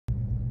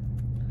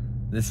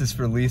This is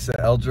for Lisa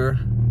Elger.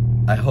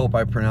 I hope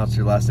I pronounced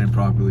your last name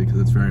properly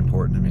because it's very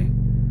important to me.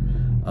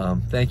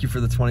 Thank you for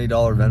the $20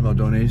 Venmo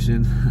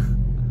donation.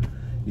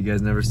 You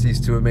guys never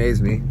cease to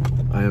amaze me.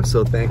 I am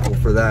so thankful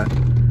for that.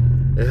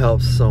 It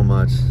helps so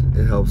much.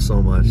 It helps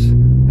so much.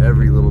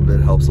 Every little bit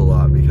helps a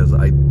lot because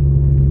I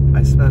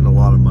spend a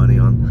lot of money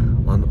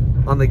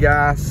on the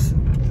gas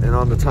and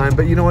on the time,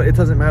 but you know what? It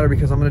doesn't matter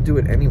because I'm gonna do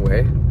it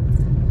anyway.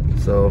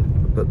 So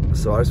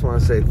I just want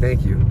to say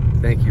thank you.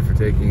 Thank you for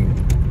taking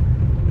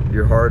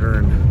your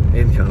hard-earned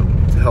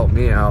income to help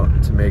me out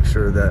to make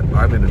sure that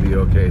I'm gonna be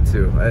okay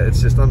too.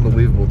 It's just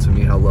unbelievable to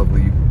me how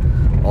lovely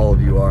all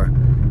of you are.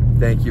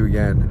 Thank you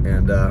again,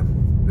 and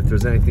if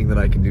there's anything that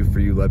I can do for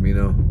you, let me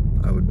know.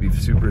 I would be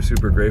super,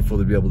 super grateful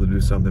to be able to do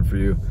something for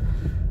you.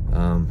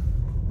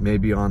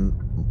 Maybe on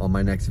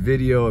my next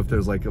video, if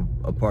there's like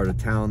a part of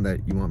town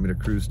that you want me to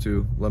cruise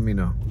to, let me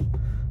know.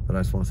 But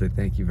I just want to say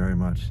thank you very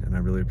much, and I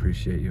really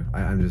appreciate you.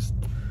 I'm just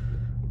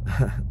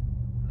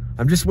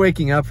I'm just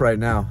waking up right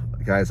now,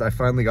 guys. I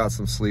finally got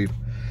some sleep,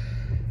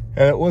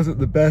 and it wasn't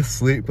the best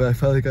sleep, but I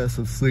finally got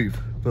some sleep.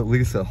 But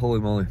Lisa,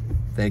 holy moly,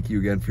 thank you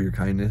again for your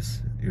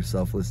kindness, your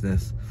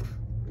selflessness,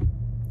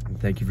 and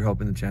thank you for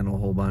helping the channel a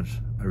whole bunch.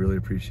 I really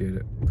appreciate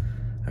it.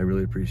 I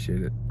really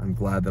appreciate it. I'm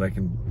glad that I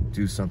can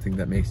do something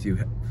that makes you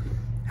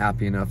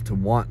happy enough to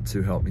want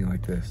to help me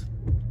like this.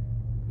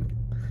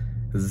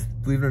 Because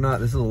believe it or not,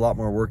 this is a lot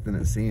more work than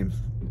it seems.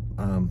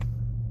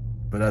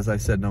 But as I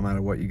said, no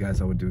matter what, you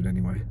guys, I would do it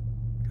anyway.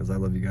 Because I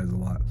love you guys a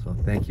lot. So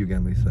thank you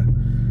again, Lisa.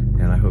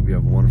 And I hope you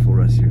have a wonderful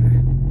rest of your day.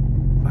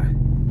 Bye.